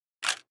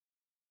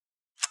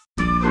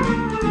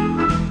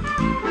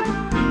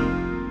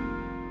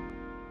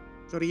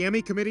So the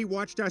Emmy committee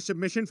watched our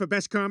submission for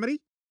Best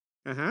Comedy?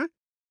 Uh-huh.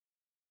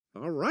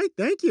 All right,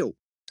 thank you.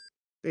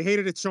 They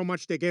hated it so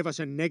much they gave us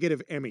a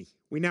negative Emmy.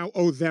 We now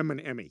owe them an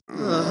Emmy.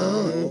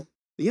 Oh.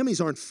 The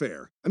Emmys aren't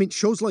fair. I mean,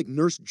 shows like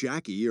Nurse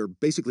Jackie are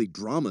basically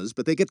dramas,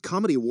 but they get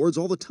comedy awards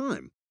all the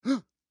time.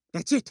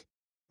 That's it.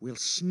 We'll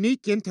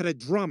sneak into the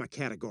drama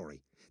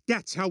category.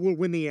 That's how we'll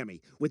win the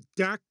Emmy, with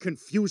dark,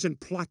 confusing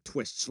plot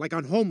twists like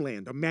on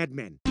Homeland or Mad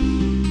Men.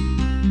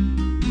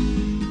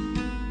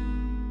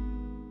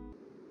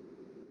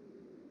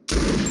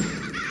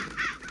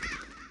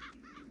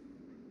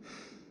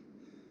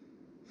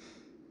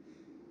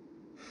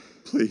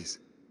 Please,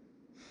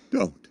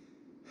 don't.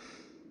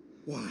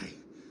 Why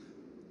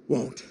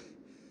won't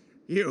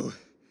you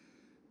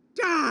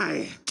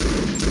die?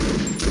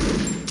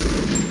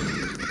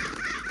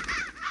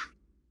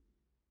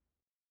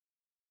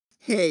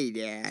 Hey,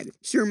 Dad.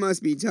 Sure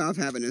must be tough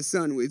having a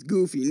son with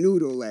goofy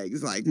noodle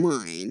legs like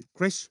mine.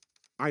 Chris,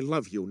 I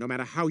love you no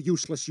matter how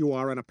useless you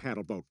are on a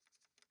paddle boat.